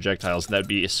dissolve projectiles, and that'd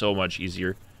be so much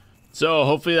easier. So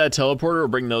hopefully that teleporter will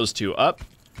bring those 2 up.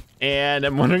 And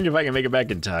I'm wondering if I can make it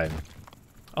back in time.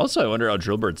 Also, I wonder how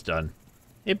Drillbert's done.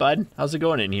 Hey, bud. How's it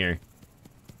going in here?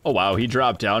 Oh, wow. He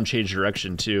dropped down, changed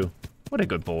direction, too. What a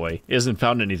good boy. He hasn't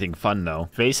found anything fun, though.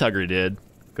 Facehugger did.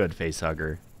 Good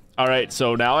facehugger. All right,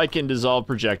 so now I can dissolve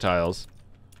projectiles.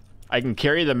 I can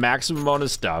carry the maximum amount of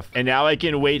stuff. And now I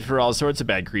can wait for all sorts of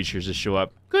bad creatures to show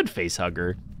up. Good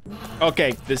facehugger.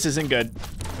 Okay, this isn't good.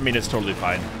 I mean, it's totally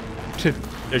fine.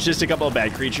 There's just a couple of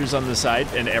bad creatures on the side,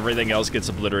 and everything else gets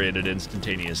obliterated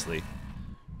instantaneously.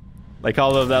 Like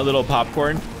all of that little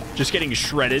popcorn, just getting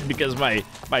shredded because my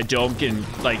dome can,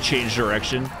 like, change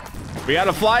direction. We got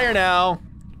a flyer now.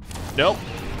 Nope.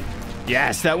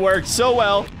 Yes, that worked so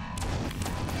well.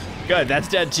 Good, that's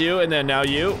dead too, and then now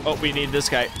you. Oh, we need this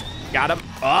guy. Got him.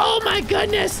 Oh my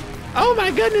goodness. Oh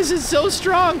my goodness, it's so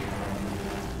strong.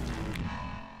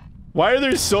 Why are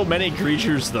there so many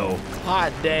creatures, though?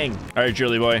 Hot dang. All right,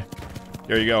 Drilly boy.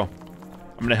 There you go.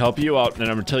 I'm gonna help you out, and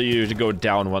I'm gonna tell you to go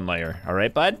down 1 layer. All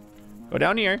right, bud? Go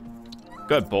down here.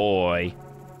 Good boy.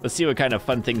 Let's see what kind of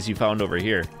fun things you found over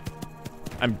here.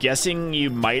 I'm guessing you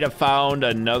might have found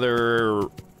another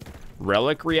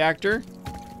relic reactor.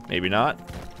 Maybe not.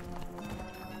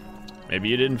 Maybe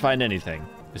you didn't find anything.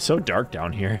 It's so dark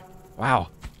down here. Wow.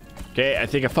 Okay, I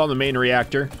think I found the main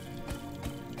reactor.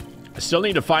 I still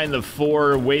need to find the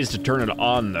 4 ways to turn it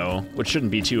on, though, which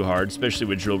shouldn't be too hard, especially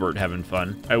with Drillbert having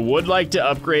fun. I would like to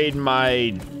upgrade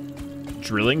my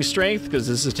drilling strength, because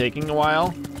this is taking a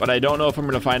while, but I don't know if I'm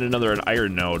going to find another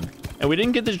iron node. And we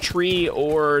didn't get the tree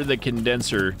or the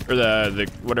condenser, or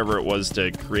the whatever it was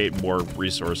to create more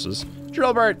resources.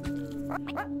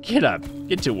 Drillbert, get up,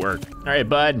 get to work. All right,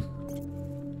 bud.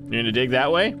 You're gonna dig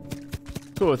that way?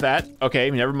 Cool with that. Okay,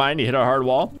 never mind, you hit a hard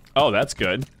wall. Oh, that's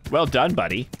good. Well done,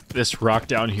 buddy. This rock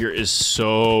down here is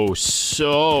so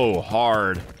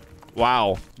hard.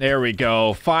 Wow, there we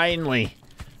go, finally.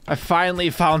 I finally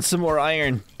found some more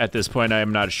iron. At this point, I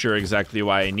am not sure exactly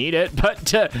why I need it,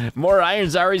 but more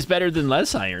iron's always better than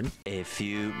less iron. A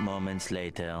few moments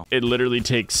later. It literally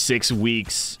takes 6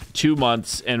 weeks, 2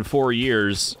 months, and 4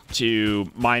 years to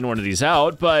mine one of these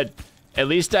out, but at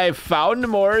least I found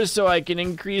more so I can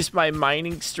increase my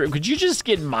mining strength. Could you just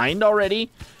get mined already?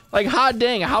 Like, hot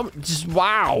dang, just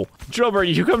wow.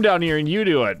 Drillbert, you come down here and you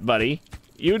do it, buddy.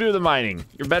 You do the mining.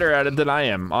 You're better at it than I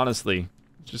am, honestly.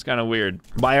 It's just kind of weird.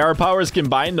 By our powers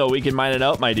combined, though, we can mine it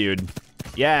out, my dude.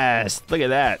 Yes, look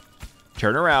at that.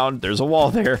 Turn around, there's a wall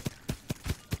there.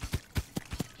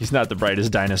 He's not the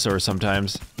brightest dinosaur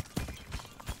sometimes.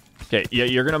 Okay, yeah,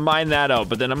 you're gonna mine that out,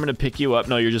 but then I'm gonna pick you up.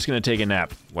 No, you're just gonna take a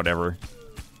nap. Whatever.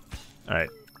 All right.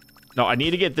 No, I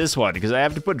need to get this one, because I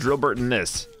have to put Drillbert in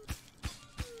this.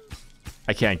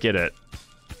 I can't get it.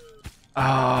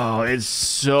 Oh, it's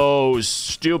so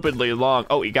stupidly long.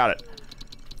 Oh, you got it.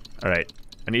 All right.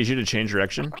 I need you to change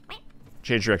direction.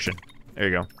 Change direction. There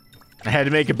you go. I had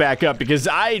to make it back up because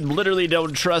I literally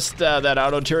don't trust that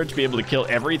auto turret to be able to kill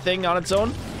everything on its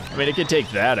own. I mean, it could take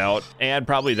that out and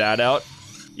probably that out.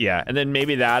 Yeah, and then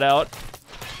maybe that out,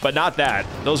 but not that.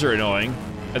 Those are annoying.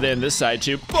 And then this side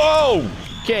too. Boom!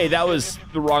 Okay, that was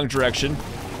the wrong direction.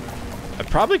 I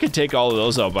probably could take all of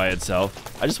those out by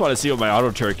itself. I just want to see what my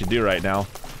auto turret can do right now.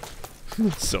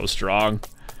 It's so strong.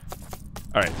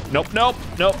 All right, nope, nope,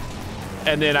 nope.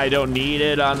 And then I don't need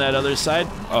it on that other side.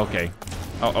 Okay.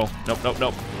 Uh-oh, nope, nope,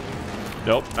 nope.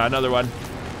 Nope, not another one.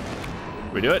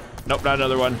 We do it? Nope, not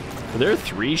another one. Are there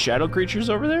 3 shadow creatures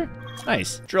over there?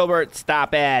 Nice. Drillbert,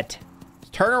 stop it.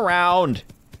 Turn around.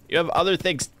 You have other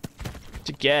things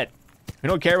to get. We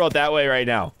don't care about that way right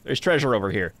now. There's treasure over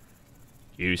here.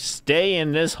 You stay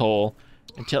in this hole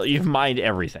until you've mined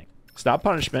everything. Stop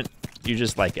punishment. You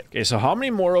just like it. Okay, so how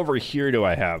many more over here do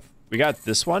I have? We got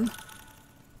this one.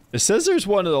 It says there's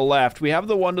one to the left. We have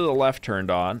the one to the left turned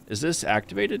on. Is this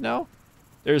activated now?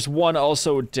 There's one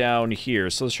also down here,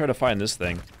 so let's try to find this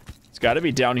thing. It's gotta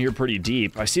be down here pretty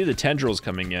deep. I see the tendrils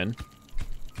coming in.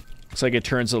 Looks like it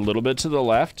turns a little bit to the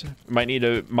left. Might need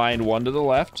to mine one to the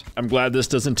left. I'm glad this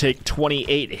doesn't take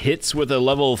 28 hits with a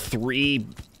level 3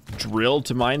 drill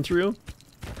to mine through.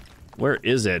 Where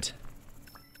is it?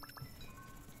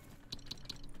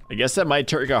 I guess that might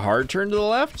take a hard turn to the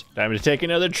left. Time to take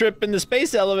another trip in the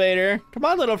space elevator. Come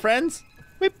on, little friends.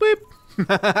 Whip, whip.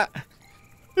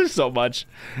 There's so much.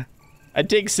 I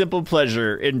take simple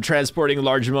pleasure in transporting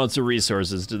large amounts of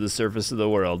resources to the surface of the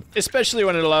world, especially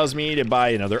when it allows me to buy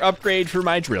another upgrade for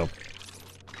my drill.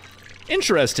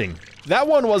 Interesting. That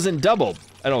one wasn't doubled,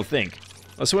 I don't think.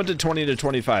 Let's went to 20 to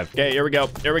 25. Okay, here we go.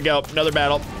 Here we go. Another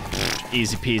battle.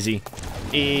 Easy peasy.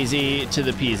 Easy to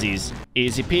the peasies.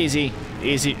 Easy peasy.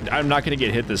 Easy. I'm not gonna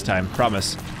get hit this time.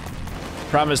 Promise.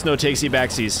 Promise no takesy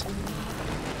backsies.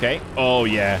 Okay. Oh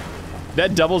yeah.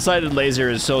 That double-sided laser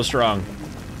is so strong.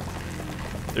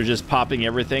 They're just popping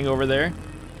everything over there.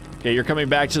 Okay, you're coming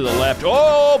back to the left.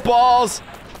 Oh, balls!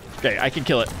 Okay, I can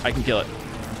kill it. I can kill it.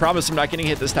 I promise I'm not getting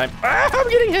hit this time. Ah, I'm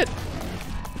getting hit!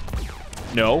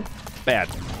 No. Bad.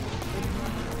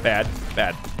 Bad.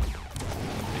 Bad.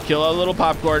 Kill a little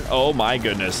popcorn. Oh my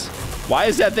goodness. Why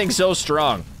is that thing so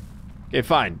strong? Okay,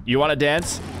 fine. You want to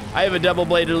dance? I have a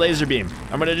double-bladed laser beam.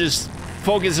 I'm gonna just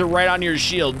focus it right on your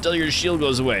shield until your shield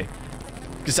goes away.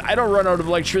 Because I don't run out of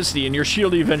electricity and your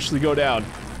shield will eventually go down.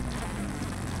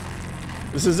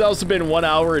 This has also been 1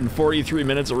 hour and 43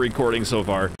 minutes of recording so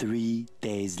far. 3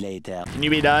 days later. Can you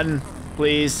be done,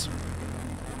 please?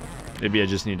 Maybe I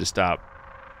just need to stop.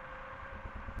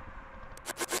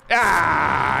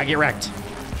 Ah, get wrecked.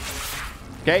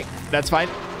 Okay, that's fine.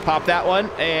 Pop that one,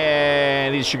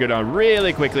 and these should go down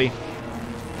really quickly.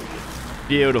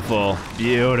 Beautiful,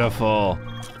 beautiful.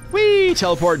 Whee!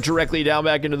 Teleport directly down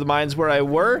back into the mines where I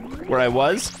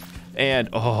was. And,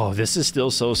 oh, this is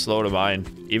still so slow to mine.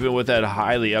 Even with that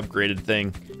highly upgraded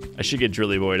thing. I should get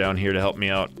Drilly Boy down here to help me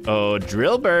out. Oh,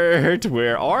 Drillbert,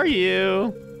 where are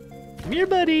you? Come here,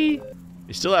 buddy.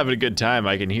 He's still having a good time.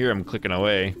 I can hear him clicking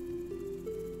away.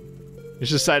 He's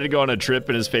decided to go on a trip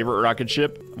in his favorite rocket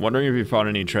ship. I'm wondering if he found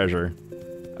any treasure.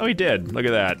 Oh, he did. Look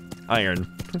at that.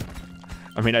 Iron.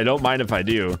 I mean, I don't mind if I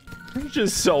do. There's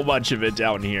just so much of it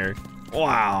down here.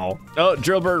 Wow. Oh,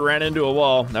 Drillbert ran into a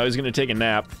wall. Now he's gonna take a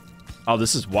nap. Oh,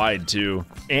 this is wide too.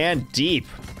 And deep.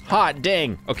 Hot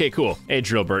dang. Okay, cool. Hey,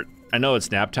 Drillbert. I know it's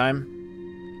nap time.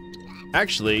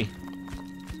 Actually,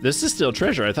 this is still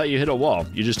treasure. I thought you hit a wall.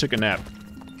 You just took a nap.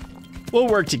 We'll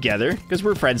work together, because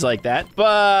we're friends like that.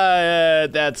 But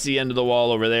that's the end of the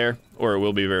wall over there. Or it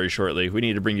will be very shortly. We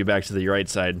need to bring you back to the right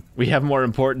side. We have more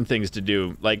important things to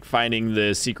do, like finding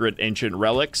the secret ancient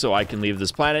relic so I can leave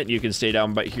this planet. You can stay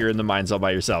down here in the mines all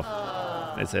by yourself.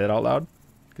 Can I say that out loud?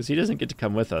 Because he doesn't get to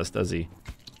come with us, does he?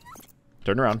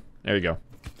 Turn around. There you go.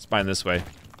 Let's mine this way.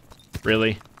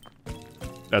 Really?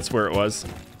 That's where it was?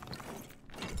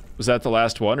 Was that the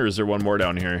last one, or is there one more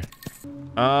down here?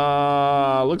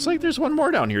 Looks like there's one more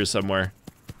down here somewhere.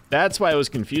 That's why it was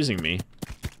confusing me.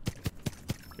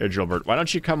 Here, Drillbert, why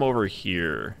don't you come over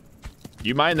here?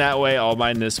 You mine that way, I'll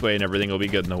mine this way, and everything will be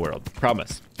good in the world.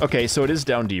 Promise. Okay, so it is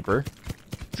down deeper.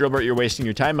 Drillbert, you're wasting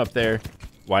your time up there.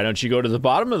 Why don't you go to the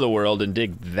bottom of the world and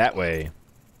dig that way?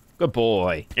 Good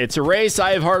boy. It's a race.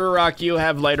 I have harder rock, you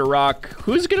have lighter rock.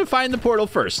 Who's gonna find the portal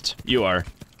first? You are.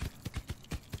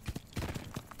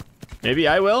 Maybe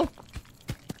I will?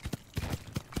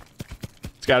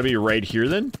 It's gotta be right here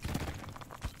then?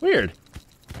 Weird.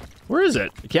 Where is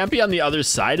it? It can't be on the other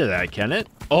side of that, can it?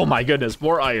 Oh my goodness,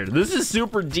 more iron. This is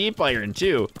super deep iron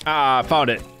too. Ah, found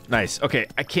it. Nice. Okay,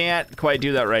 I can't quite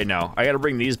do that right now. I gotta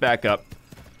bring these back up.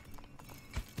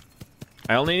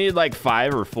 I only need like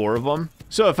 5 or 4 of them.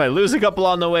 So if I lose a couple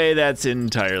on the way, that's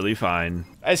entirely fine.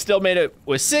 I still made it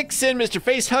with 6 in Mr.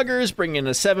 Facehuggers, bringing a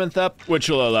 7th up, which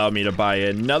will allow me to buy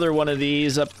another one of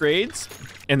these upgrades.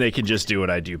 And they can just do what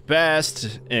I do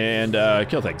best and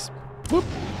kill things. Whoop,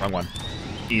 wrong one.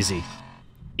 Easy.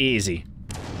 Easy.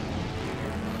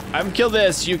 I'm kill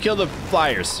this, you kill the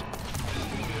flyers.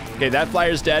 Okay, that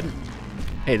flyer's dead.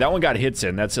 Hey, that one got hits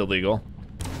in, that's illegal.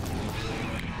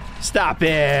 Stop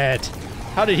it!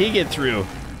 How did he get through?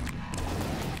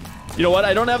 You know what,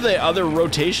 I don't have the other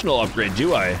rotational upgrade,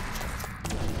 do I?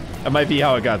 That might be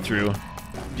how it got through.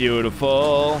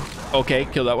 Beautiful. Okay,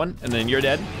 kill that one, and then you're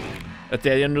dead. At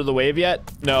the end of the wave yet?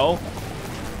 No.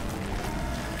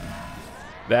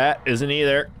 That isn't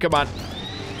either. Come on.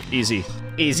 Easy.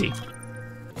 Easy.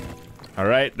 All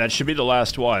right, that should be the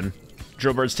last one.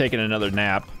 Drillbird's taking another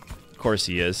nap. Of course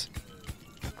he is.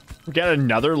 We got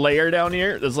another layer down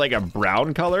here that's like a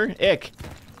brown color. Ick.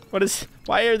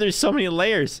 Why are there so many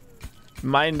layers?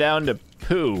 Mine down to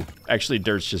poo. Actually,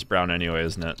 dirt's just brown anyway,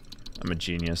 isn't it? I'm a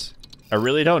genius. I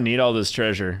really don't need all this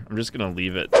treasure. I'm just gonna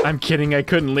leave it. I'm kidding, I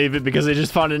couldn't leave it because I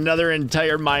just found another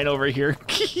entire mine over here.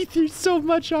 There's so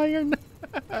much iron.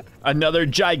 Another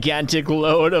gigantic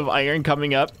load of iron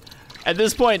coming up. At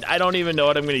this point, I don't even know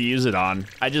what I'm gonna use it on.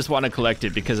 I just wanna collect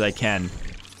it because I can.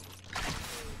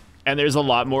 And there's a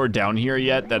lot more down here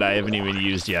yet that I haven't even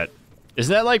used yet.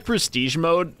 Isn't that like prestige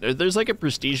mode? There's like a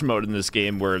prestige mode in this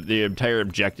game where the entire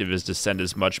objective is to send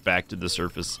as much back to the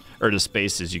surface or to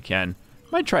space as you can.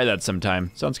 Might try that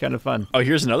sometime. Sounds kind of fun. Oh,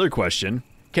 here's another question.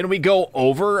 Can we go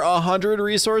over 100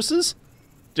 resources?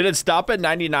 Did it stop at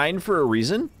 99 for a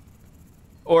reason?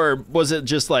 Or was it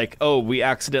just like, oh, we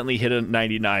accidentally hit a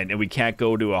 99 and we can't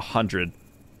go to 100?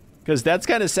 Because that's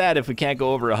kind of sad if we can't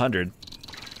go over 100.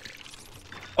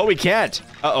 Oh, we can't.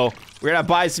 Uh-oh. We're gonna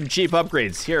buy some cheap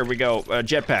upgrades. Here we go,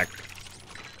 jetpack.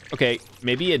 Okay,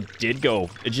 maybe it did go.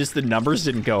 It just, the numbers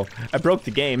didn't go. I broke the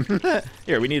game.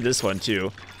 Here, we need this one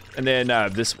too. And then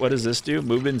this, what does this do?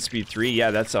 Movement speed 3,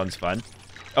 yeah, that sounds fun.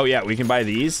 Oh yeah, we can buy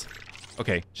these.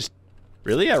 Okay, just,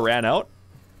 really, I ran out?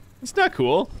 It's not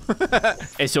cool.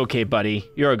 It's okay, buddy.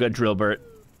 You're a good drill Bert.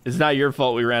 It's not your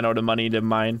fault we ran out of money to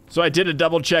mine. So I did a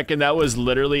double check and that was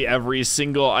literally every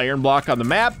single iron block on the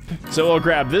map. So we'll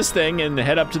grab this thing and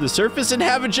head up to the surface and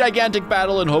have a gigantic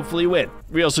battle and hopefully win.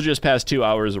 We also just passed 2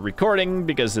 hours of recording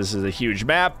because this is a huge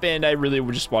map and I really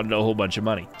just wanted a whole bunch of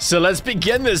money. So let's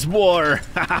begin this war.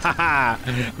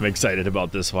 I'm excited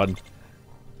about this one.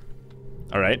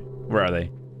 All right, where are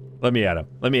they? Let me at them,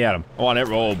 let me at them. I want it,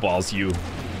 oh balls you.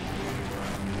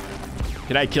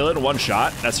 Can I kill it in one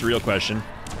shot? That's the real question.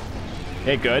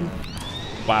 Hey, good.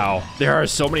 Wow, there are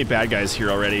so many bad guys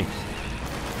here already.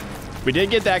 We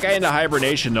did get that guy into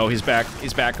hibernation though. He's back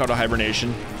out of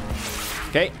hibernation.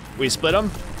 Okay, we split him.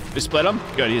 We split him.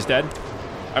 Good, he's dead.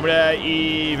 I'm gonna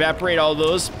evaporate all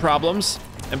those problems.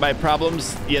 And by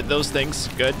problems, yeah, those things.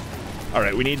 Good. All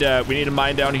right, we need to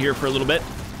mine down here for a little bit.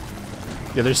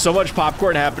 Yeah, there's so much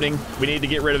popcorn happening. We need to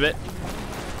get rid of it.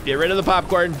 Get rid of the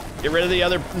popcorn. Get rid of the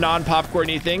other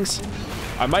non-popcorn-y things.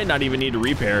 I might not even need to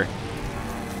repair.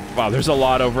 Wow, there's a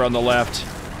lot over on the left.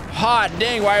 Hot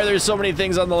dang, why are there so many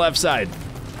things on the left side?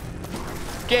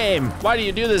 Game, why do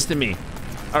you do this to me?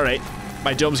 All right,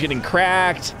 my dome's getting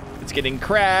cracked. It's getting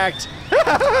cracked.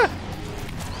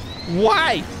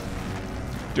 Why?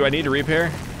 Do I need to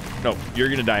repair? No, you're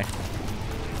gonna die.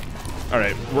 All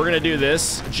right, we're gonna do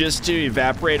this just to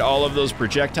evaporate all of those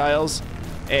projectiles.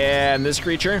 And this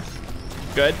creature,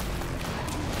 good.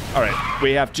 All right,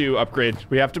 we have to upgrade.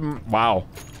 We have to, wow.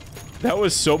 That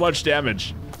was so much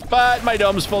damage. But my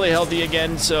dome's fully healthy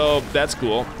again, so that's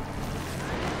cool.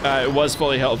 It was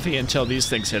fully healthy until these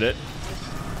things hit it.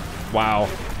 Wow.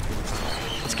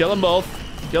 Let's kill them both.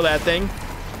 Kill that thing.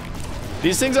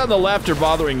 These things on the left are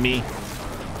bothering me.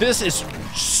 This is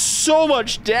so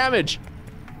much damage.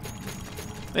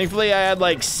 Thankfully, I had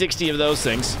like 60 of those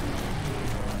things.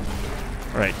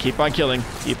 All right, keep on killing.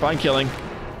 Keep on killing.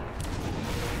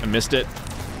 I missed it.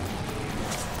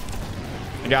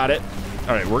 I got it.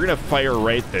 All right, we're gonna fire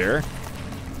right there.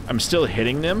 I'm still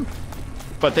hitting them,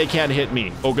 but they can't hit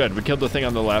me. Oh, good. We killed the thing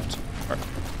on the left. All right.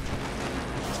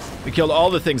 We killed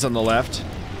all the things on the left.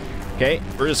 Okay,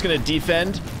 we're just gonna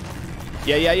defend.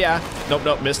 Yeah. Nope,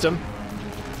 nope, missed him.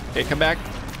 Okay, come back.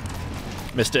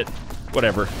 Missed it.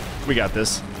 Whatever. We got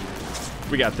this.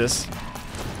 We got this.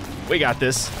 We got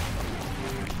this.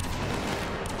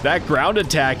 That ground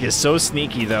attack is so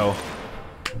sneaky, though.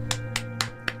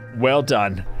 Well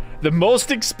done. The most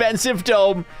expensive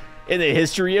dome in the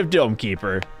history of Dome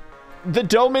Keeper. The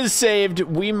dome is saved.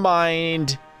 We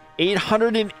mined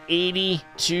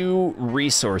 882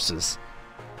 resources.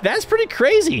 That's pretty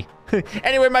crazy.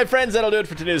 Anyway, my friends, that'll do it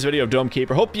for today's video of Dome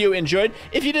Keeper. Hope you enjoyed.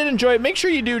 If you did enjoy it, make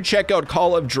sure you do check out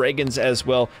Call of Dragons as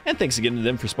well. And thanks again to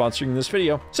them for sponsoring this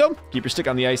video. So, keep your stick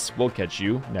on the ice. We'll catch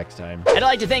you next time. And I'd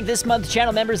like to thank this month's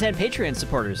channel members and Patreon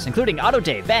supporters, including Otto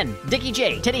Dave, Ben, Dickie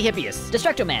J, Teddy Hippias,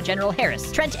 Destructo Man, General Harris,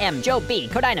 Trent M, Joe B,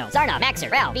 Codino, Zarna, Maxer,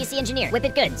 Ral, BC Engineer, Whip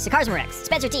It Good, Sakarsmarex,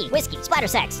 Spencer T, Whiskey,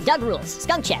 Splattersex, Doug Rules,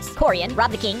 Skunk Chest, Corian,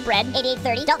 Rob the King, Bread,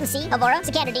 8830, Dalton C, Elvora,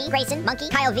 Sikander D, Grayson, Monkey,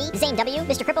 Kyle V, Zane W,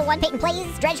 Mr. Cripple 1, Peyton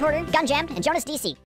Plays, Dredge Hoarder, Gun Jammed, and Jonas DC.